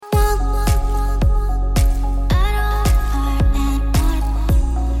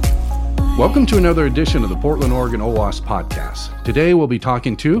Welcome to another edition of the Portland, Oregon OWASP podcast. Today we'll be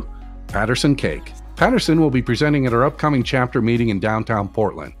talking to Patterson Cake. Patterson will be presenting at our upcoming chapter meeting in downtown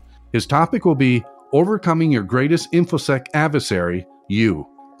Portland. His topic will be Overcoming Your Greatest InfoSec Adversary, You.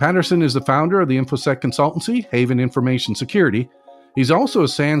 Patterson is the founder of the InfoSec consultancy, Haven Information Security. He's also a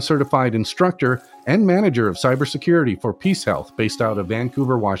SANS certified instructor and manager of cybersecurity for Peace Health based out of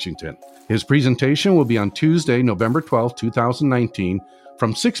Vancouver, Washington. His presentation will be on Tuesday, November 12, 2019,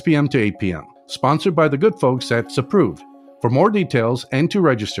 from 6 p.m. to 8 p.m., sponsored by the good folks at Approved. For more details and to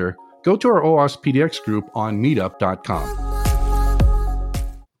register, go to our OWASP PDX group on meetup.com.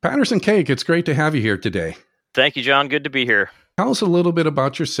 Patterson Cake, it's great to have you here today. Thank you, John. Good to be here. Tell us a little bit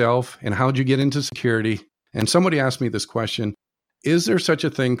about yourself and how'd you get into security? And somebody asked me this question, is there such a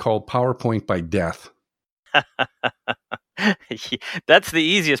thing called PowerPoint by death? That's the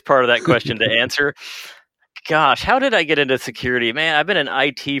easiest part of that question to answer. Gosh, how did I get into security? Man, I've been in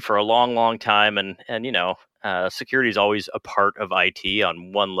IT for a long, long time, and security is always a part of IT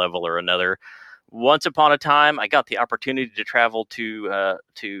on one level or another. Once upon a time, I got the opportunity to travel to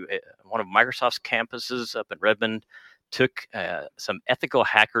one of Microsoft's campuses up in Redmond. Took some ethical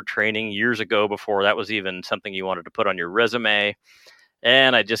hacker training years ago before that was even something you wanted to put on your resume.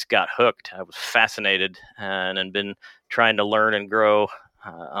 And I just got hooked. I was fascinated and been trying to learn and grow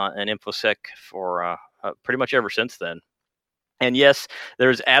in InfoSec for pretty much ever since then. And yes,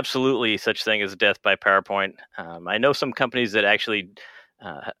 there's absolutely such thing as death by PowerPoint. I know some companies that actually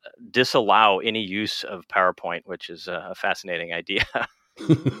disallow any use of PowerPoint, which is a fascinating idea.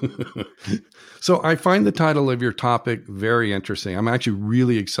 So I find the title of your topic very interesting. I'm actually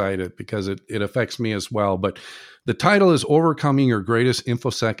really excited because it affects me as well. But the title is Overcoming Your Greatest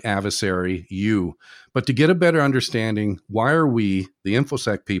InfoSec Adversary, You. But to get a better understanding, why are we, the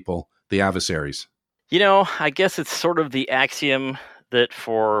InfoSec people, the adversaries? I guess it's sort of the axiom that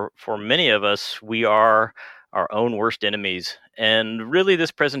for many of us, we are our own worst enemies. And really,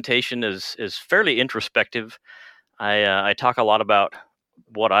 this presentation is fairly introspective. I talk a lot about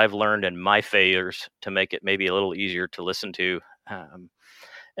what I've learned and my failures to make it maybe a little easier to listen to.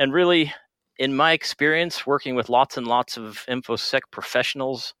 And really, in my experience working with lots and lots of InfoSec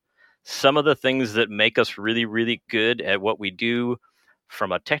professionals, some of the things that make us really, really good at what we do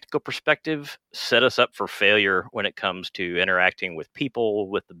from a technical perspective set us up for failure when it comes to interacting with people,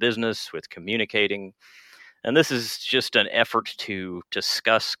 with the business, with communicating. And this is just an effort to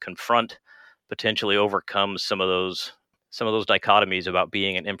discuss, confront, potentially overcome some of those dichotomies about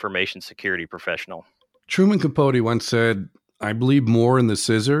being an information security professional. Truman Capote once said, I believe more in the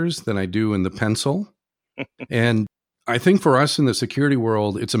scissors than I do in the pencil. And I think for us in the security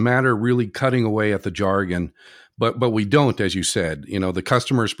world, it's a matter of really cutting away at the jargon. But we don't, as you said. The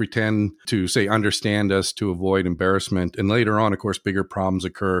customers pretend to say, understand us to avoid embarrassment. And later on, of course, bigger problems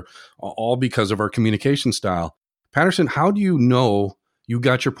occur, all because of our communication style. Patterson, how do you know you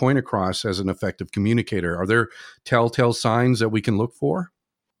got your point across as an effective communicator? Are there telltale signs that we can look for?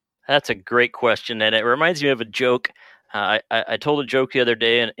 That's a great question. And it reminds me of a joke. I told a joke the other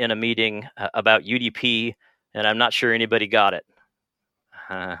day in a meeting about UDP, and I'm not sure anybody got it.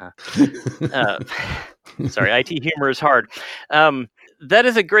 Sorry, IT humor is hard. That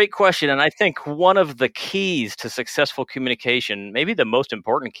is a great question. And I think one of the keys to successful communication, maybe the most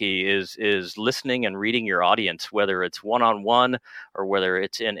important key, is listening and reading your audience, whether it's one-on-one or whether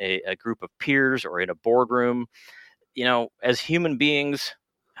it's in a group of peers or in a boardroom. As human beings,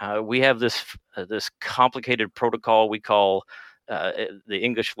 we have this complicated protocol we call the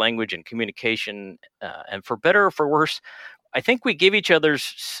English language and communication. And for better or for worse, I think we give each other's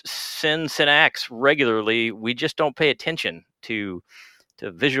syntax regularly. We just don't pay attention to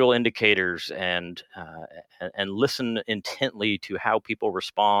visual indicators and listen intently to how people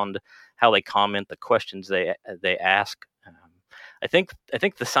respond, how they comment, the questions they ask. I think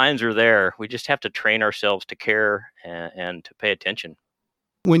the signs are there. We just have to train ourselves to care and to pay attention.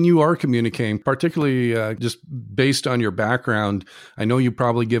 When you are communicating, particularly just based on your background, I know you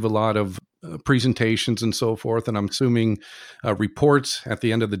probably give a lot of presentations and so forth, and I'm assuming reports at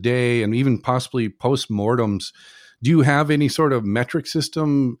the end of the day and even possibly post-mortems. Do you have any sort of metric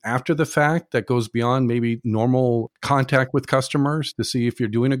system after the fact that goes beyond maybe normal contact with customers to see if you're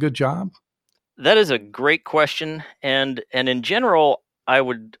doing a good job? That is a great question. And in general, I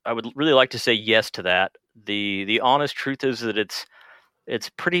would really like to say yes to that. The honest truth is that it's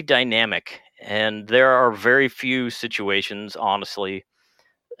pretty dynamic, and there are very few situations, honestly,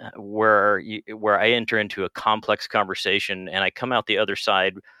 where I enter into a complex conversation and I come out the other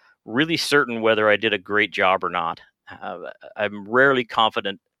side really certain whether I did a great job or not. I'm rarely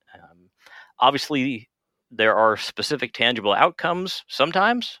confident. Obviously, there are specific tangible outcomes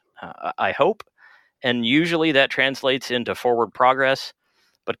sometimes, I hope. And usually that translates into forward progress.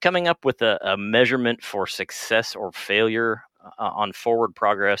 But coming up with a measurement for success or failure on forward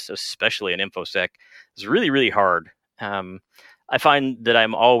progress, especially in InfoSec, is really, really hard. I find that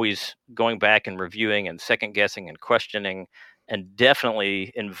I'm always going back and reviewing and second guessing and questioning, and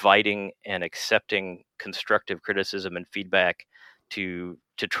definitely inviting and accepting constructive criticism and feedback to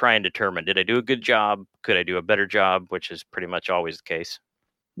try and determine, did I do a good job? Could I do a better job? Which is pretty much always the case.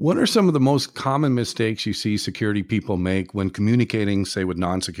 What are some of the most common mistakes you see security people make when communicating, say, with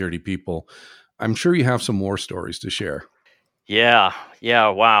non-security people? I'm sure you have some more stories to share. Yeah,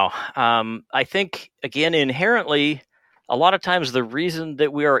 wow. I think, again, inherently, a lot of times the reason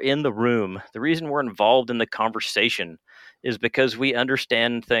that we are in the room, the reason we're involved in the conversation is because we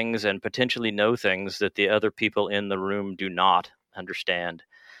understand things and potentially know things that the other people in the room do not understand.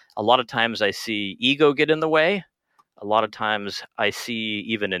 A lot of times I see ego get in the way. A lot of times I see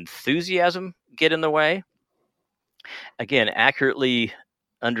even enthusiasm get in the way. Again, accurately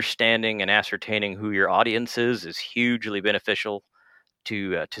understanding and ascertaining who your audience is hugely beneficial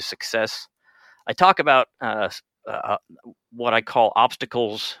to success. I talk about what I call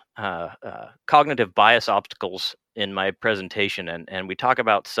obstacles, cognitive bias obstacles in my presentation, and we talk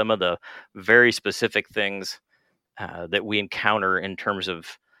about some of the very specific things that we encounter in terms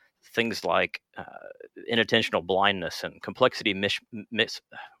of things like inattentional blindness and complexity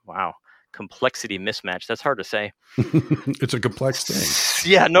complexity mismatch. That's hard to say. It's a complex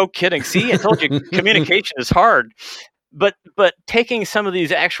thing. Yeah, no kidding. See, I told you communication is hard. But taking some of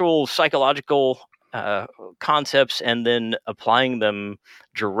these actual psychological concepts and then applying them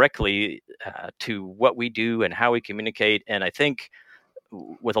directly to what we do and how we communicate, and I think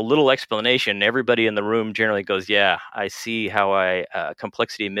with a little explanation, everybody in the room generally goes, yeah, I see how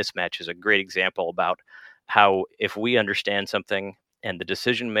complexity mismatch is a great example about how if we understand something and the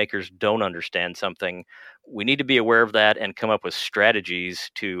decision makers don't understand something, we need to be aware of that and come up with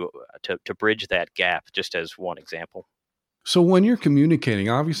strategies to bridge that gap, just as one example. So when you're communicating,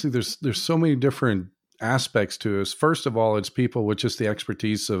 obviously there's so many different aspects to us. First of all, it's people with just the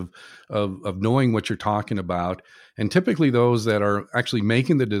expertise of knowing what you're talking about. And typically those that are actually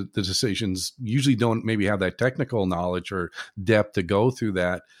making the decisions usually don't maybe have that technical knowledge or depth to go through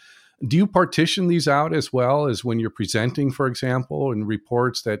that. Do you partition these out as well as when you're presenting, for example, in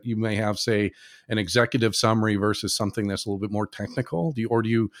reports that you may have, say, an executive summary versus something that's a little bit more technical?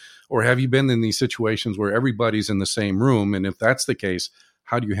 Or have you been in these situations where everybody's in the same room? And if that's the case,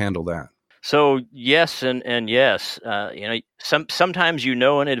 how do you handle that? So yes and yes. Sometimes you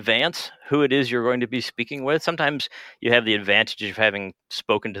know in advance who it is you're going to be speaking with. Sometimes you have the advantage of having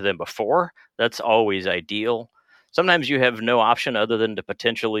spoken to them before. That's always ideal. Sometimes you have no option other than to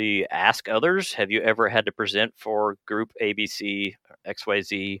potentially ask others, have you ever had to present for group ABC,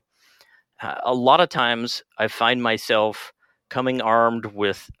 XYZ? A lot of times I find myself coming armed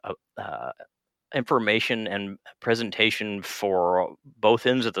with information and presentation for both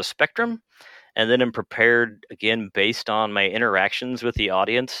ends of the spectrum. And then I'm prepared, again, based on my interactions with the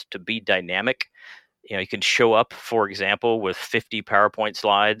audience to be dynamic. You can show up, for example, with 50 PowerPoint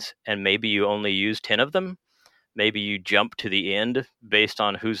slides, and maybe you only use 10 of them. Maybe you jump to the end based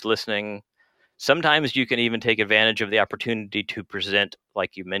on who's listening. Sometimes you can even take advantage of the opportunity to present,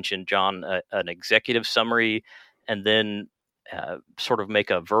 like you mentioned, John, an executive summary, and then sort of make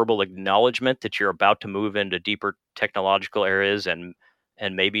a verbal acknowledgement that you're about to move into deeper technological areas, and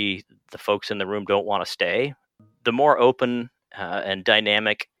maybe the folks in the room don't want to stay. The more open and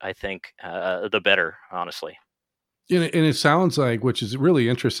dynamic, I think, the better, honestly. And it sounds like, which is really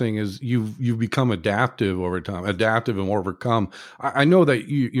interesting, is you've become adaptive over time, adaptive and overcome. I know that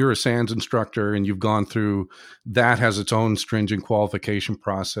you're a SANS instructor and you've gone through that, has its own stringent qualification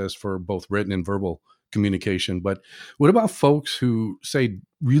process for both written and verbal communication. But what about folks who, say,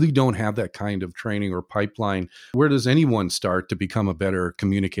 really don't have that kind of training or pipeline? Where does anyone start to become a better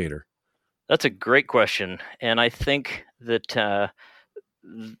communicator? That's a great question. And I think that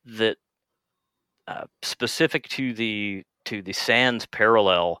specific to the SANS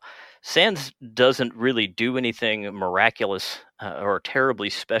parallel, SANS doesn't really do anything miraculous or terribly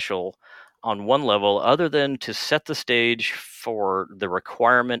special on one level, other than to set the stage for the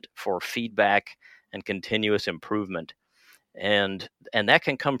requirement for feedback and continuous improvement. And that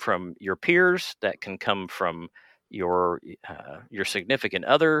can come from your peers, that can come from your significant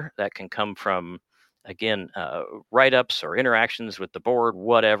other, that can come from, again, write-ups or interactions with the board,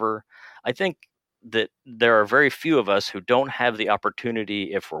 whatever. I think that there are very few of us who don't have the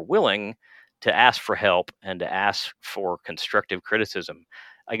opportunity, if we're willing, to ask for help and to ask for constructive criticism.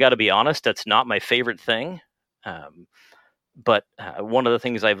 I got to be honest, that's not my favorite thing. But one of the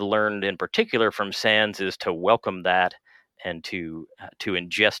things I've learned in particular from SANS is to welcome that and to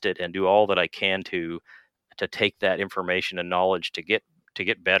ingest it and do all that I can to take that information and knowledge to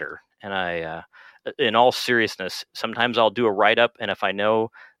get better. And I, in all seriousness, sometimes I'll do a write up, and if I know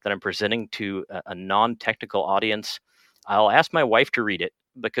that I'm presenting to a non-technical audience, I'll ask my wife to read it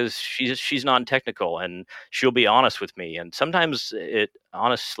because she's non-technical and she'll be honest with me. And sometimes it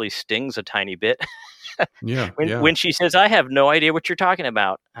honestly stings a tiny bit. When she says, I have no idea what you're talking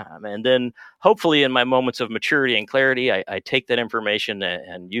about. And then hopefully in my moments of maturity and clarity, I take that information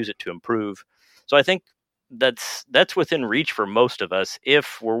and use it to improve. So I think that's within reach for most of us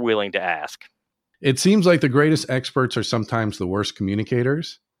if we're willing to ask. It seems like the greatest experts are sometimes the worst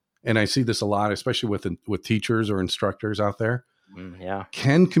communicators. And I see this a lot, especially with teachers or instructors out there. Yeah.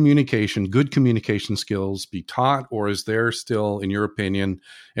 Can good communication skills be taught, or is there still, in your opinion,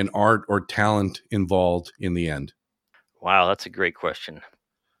 an art or talent involved in the end? Wow, that's a great question.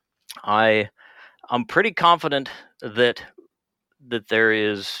 I'm pretty confident that there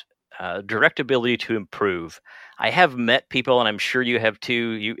is direct ability to improve. I have met people, and I'm sure you have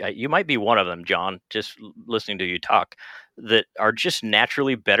too. You might be one of them, John, just listening to you talk, that are just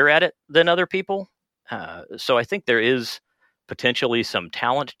naturally better at it than other people. So I think there is potentially some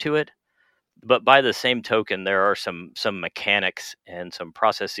talent to it, but by the same token, there are some mechanics and some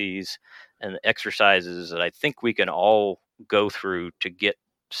processes and exercises that I think we can all go through to get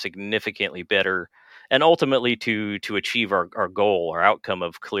significantly better and ultimately to achieve our goal, our outcome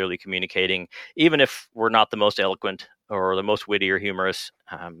of clearly communicating. Even if we're not the most eloquent or the most witty or humorous,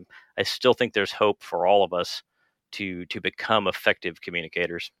 I still think there's hope for all of us to become effective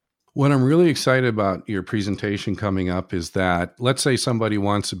communicators. What I'm really excited about your presentation coming up is that, let's say somebody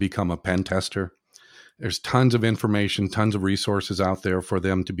wants to become a pen tester. There's tons of information, tons of resources out there for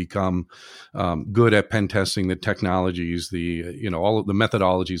them to become good at pen testing, the technologies, all of the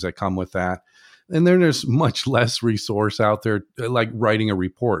methodologies that come with that. And then there's much less resource out there, like writing a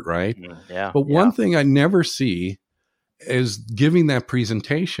report, right? Yeah. But one thing I never see is giving that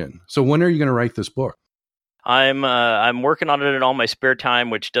presentation. So when are you going to write this book? I'm working on it in all my spare time,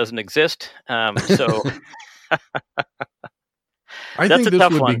 which doesn't exist. So I think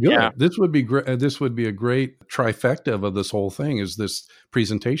this would be good. Yeah. This would be great. This would be a great trifecta of this whole thing. Is this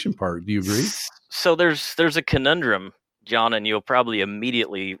presentation part? Do you agree? So there's a conundrum, John, and you'll probably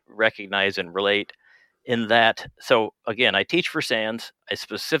immediately recognize and relate in that. So again, I teach for SANS. I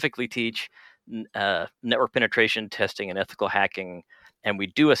specifically teach network penetration testing and ethical hacking, and we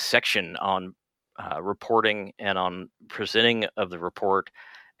do a section on reporting and on presenting of the report.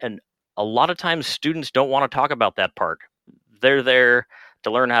 And a lot of times students don't want to talk about that part. They're there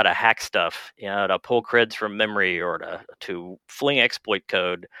to learn how to hack stuff, to pull creds from memory or to fling exploit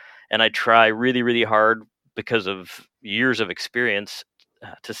code. And I try really, really hard because of years of experience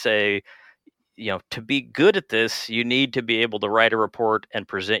to say, to be good at this, you need to be able to write a report and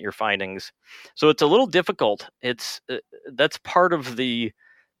present your findings. So it's a little difficult. That's part of the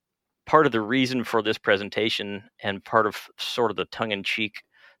reason for this presentation and part of sort of the tongue-in-cheek,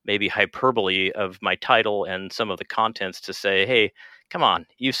 maybe hyperbole of my title and some of the contents to say, hey, come on,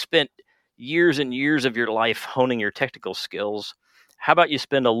 you've spent years and years of your life honing your technical skills. How about you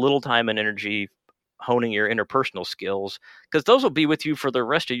spend a little time and energy honing your interpersonal skills? Because those will be with you for the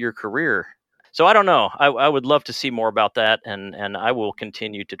rest of your career. So I don't know. I would love to see more about that, and I will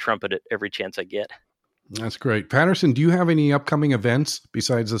continue to trumpet it every chance I get. That's great. Patterson, do you have any upcoming events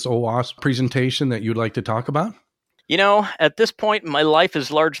besides this OWASP presentation that you'd like to talk about? At this point, my life is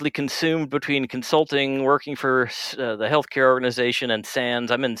largely consumed between consulting, working for the healthcare organization, and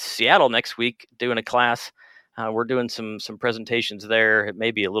SANS. I'm in Seattle next week doing a class. We're doing some presentations there. It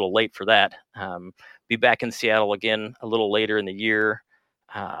may be a little late for that. Be back in Seattle again a little later in the year.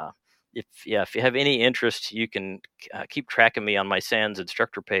 If you have any interest, you can keep track of me on my SANS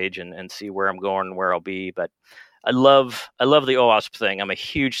instructor page and see where I'm going and where I'll be. But I love the OWASP thing. I'm a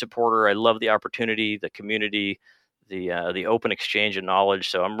huge supporter. I love the opportunity, the community, the open exchange of knowledge.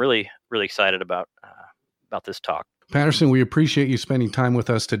 So I'm really, really excited about this talk. Patterson, we appreciate you spending time with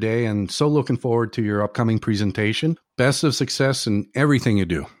us today and so looking forward to your upcoming presentation. Best of success in everything you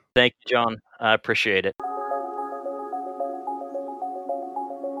do. Thank you, John. I appreciate it.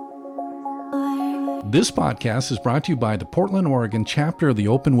 This podcast is brought to you by the Portland, Oregon chapter of the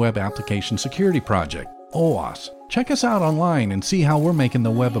Open Web Application Security Project, OWASP. Check us out online and see how we're making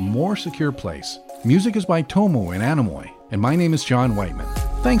the web a more secure place. Music is by Tomo and Anemoy, and my name is John Whiteman.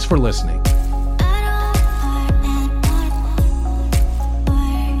 Thanks for listening.